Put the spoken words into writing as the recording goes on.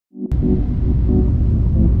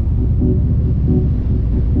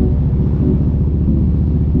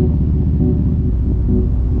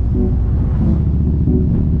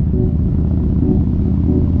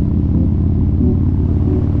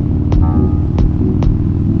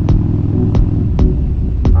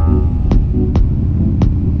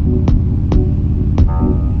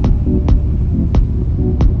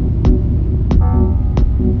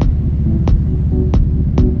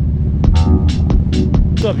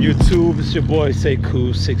What's up, YouTube? It's your boy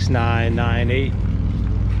Sekou6998.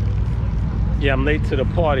 Yeah, I'm late to the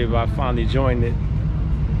party, but I finally joined it.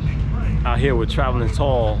 Out here with Traveling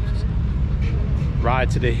Tall,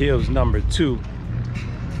 Ride to the Hills #2.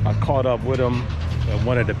 I caught up with him at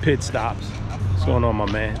one of the pit stops. What's going on, my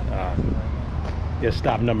man? Yeah,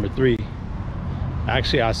 stop #3.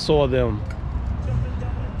 Actually, I saw them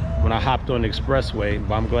when I hopped on the expressway,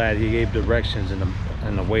 but I'm glad he gave directions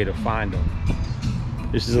and a way to find them.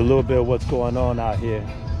 This is a little bit of what's going on out here.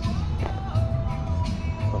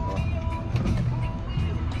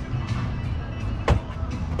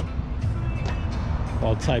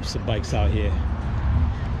 All types of bikes out here.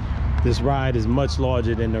 This ride is much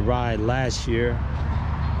larger than the ride last year,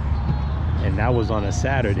 and that was on a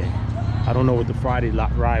Saturday. I don't know what the Friday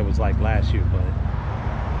ride was like last year, but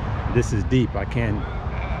this is deep. I can't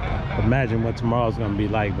imagine what tomorrow's gonna be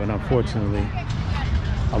like, but unfortunately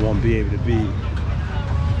I won't be able to be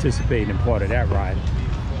participating in part of that ride.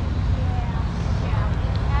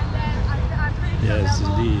 Yes,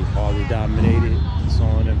 indeed. Harley dominated, so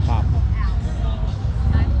on and pop.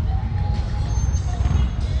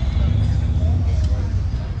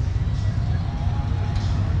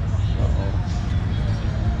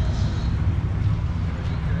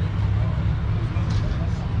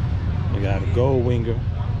 We got a gold winger.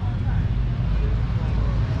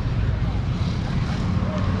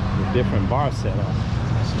 With different bar setup.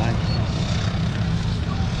 That's nice.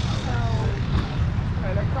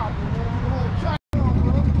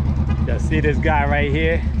 Y'all see this guy right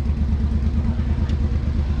here?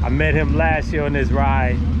 I met him last year on this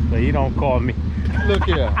ride, but he don't call me. Look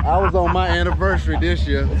here, I was on my anniversary this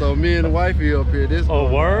year, so me and the wifey up here this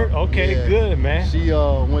Oh, word? Okay, yeah. Good, man. She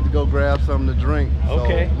went to go grab something to drink.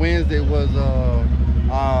 Okay. So Wednesday was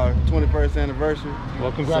our 21st anniversary.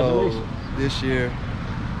 Well, congratulations. So this year,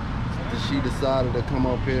 she decided to come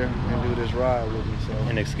up here and do this ride with me. So.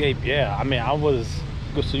 And escape, yeah. I mean, so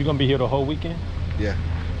you're gonna be here the whole weekend? Yeah.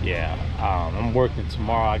 Yeah, I'm working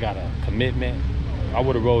tomorrow. I got a commitment. I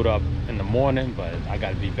would have rode up in the morning, but I got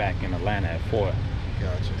to be back in Atlanta at 4.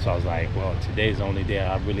 Gotcha. So I was like, well, today's the only day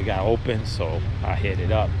I really got open, so I hit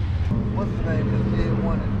it up. What's his name? Just did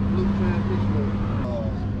one blue transmission.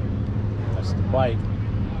 That's the bike.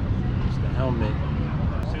 It's the helmet.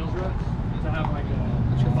 Sales rep to have like a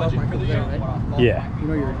budget for the year, right? Yeah. You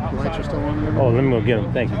know your lights are still on there? Oh, let me go get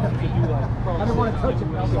them. Thank you. I didn't want to touch it,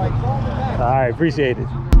 but I was like, All right, appreciate it.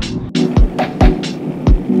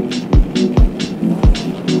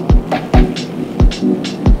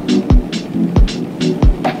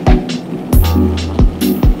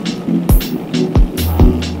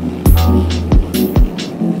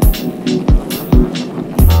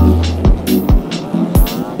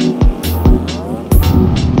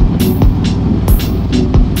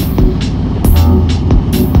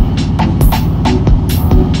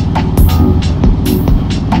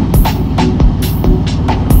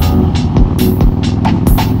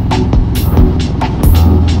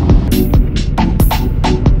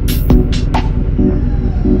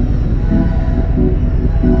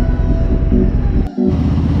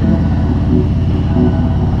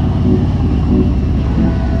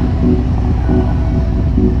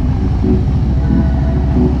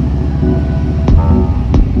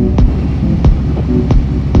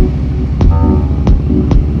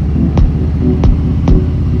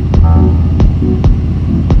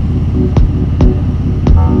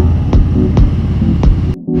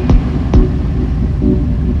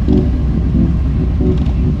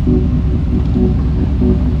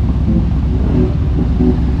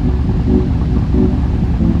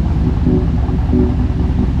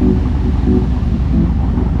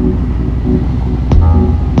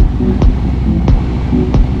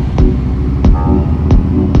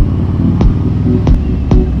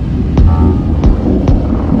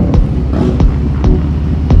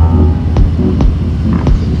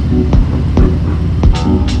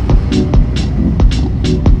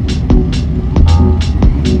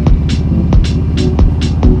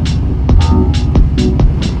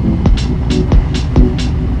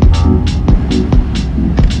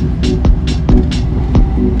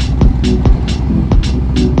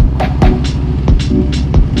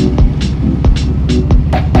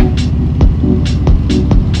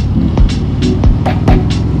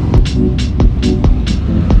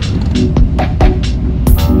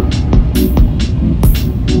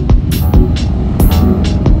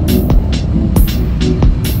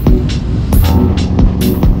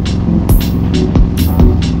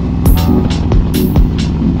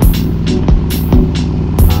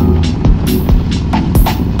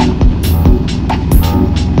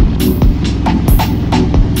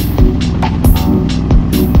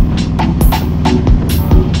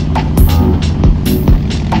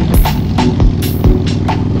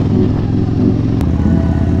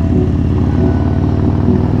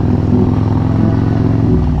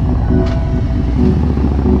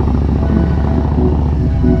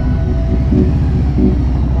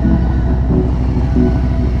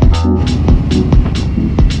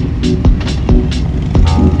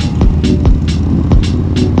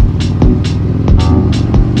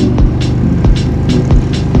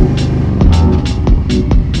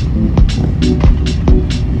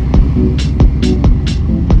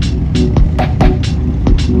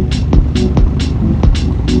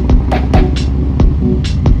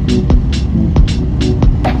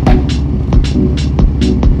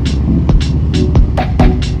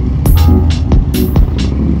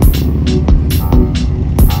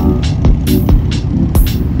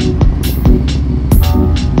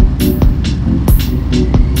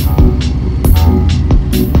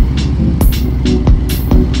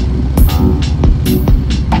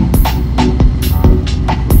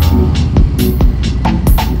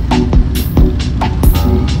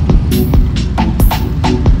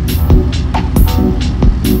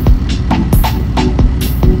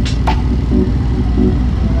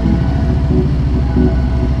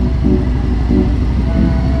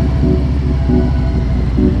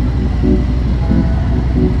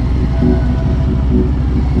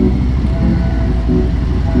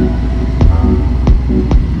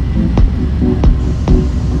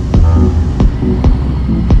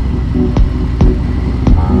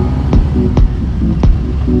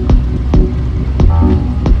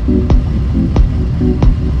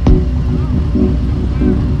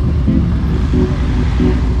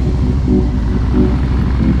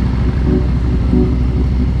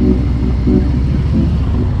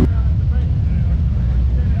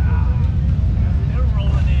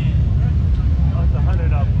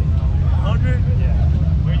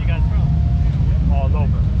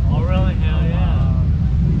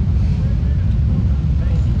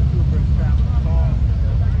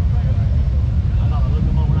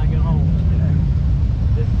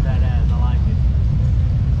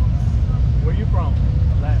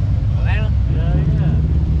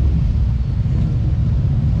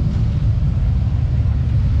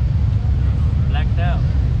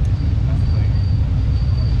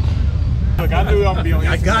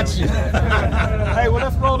 I got you. Hey, well,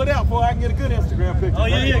 let's roll it out before I can get a good Instagram picture. Oh,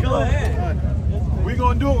 yeah, go ahead. We're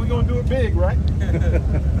going to do it. We're going to do it big, right?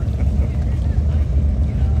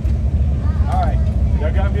 All right.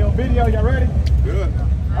 Y'all got me on video. Y'all ready? Good.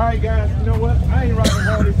 All right, guys. You know what? I ain't riding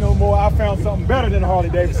Harleys no more. I found something better than a Harley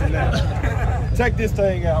Davidson now. Check this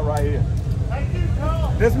thing out right here.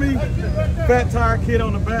 This me, fat tire kit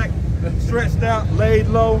on the back, stretched out, laid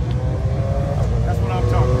low. That's what I'm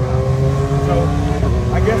talking about. So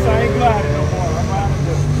I guess I ain't gliding no more.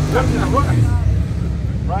 I'm riding the ruckus.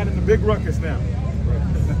 Riding the big ruckus now.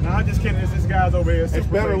 Nah, I'm just kidding. It's this guy's over here. It's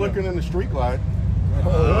better looking than the street glide.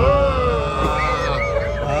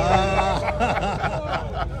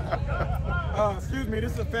 Excuse me,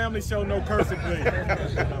 this is a family show, no cursing, please.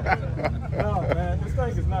 No, man, this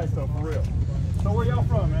thing is nice though, for real. So where y'all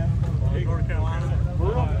from, man? North Carolina. For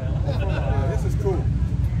real? This is cool.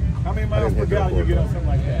 How many miles per gallon you get on something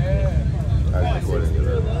like that?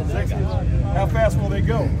 60. How fast will they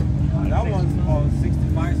go? That one's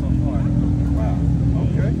 65 so far. Wow.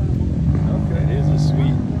 Okay. Okay. It is a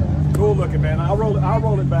sweet. Cool looking, man. I'll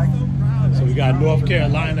roll it back. So we got North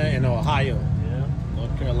Carolina and Ohio. Yeah.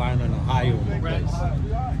 North Carolina and Ohio in the place.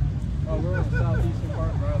 Oh, we're in the southeastern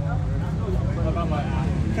part, right? What about my eye?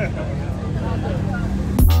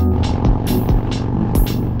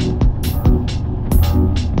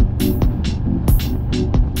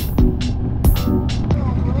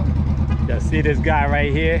 See this guy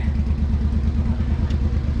right here?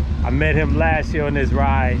 I met him last year on this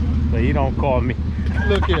ride, but he don't call me.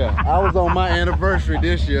 Look here, I was on my anniversary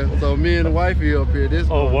this year, so me and the wifey up here.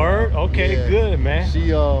 Oh, word? Okay, yeah. Good, man.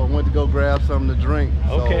 She went to go grab something to drink.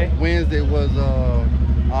 Okay. So Wednesday was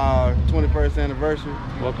our 21st anniversary.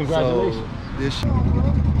 Well, congratulations.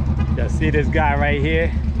 So see this guy right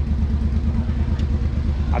here?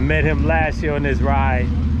 I met him last year on this ride,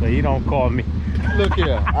 but he don't call me. Look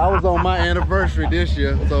here, I was on my anniversary this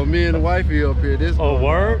year, so me and the wifey up here. Oh,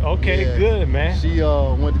 word? Okay, yeah. Good, man. She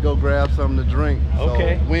went to go grab something to drink.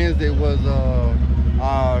 Okay. So Wednesday was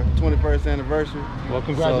our 21st anniversary. Well,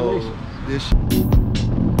 congratulations. So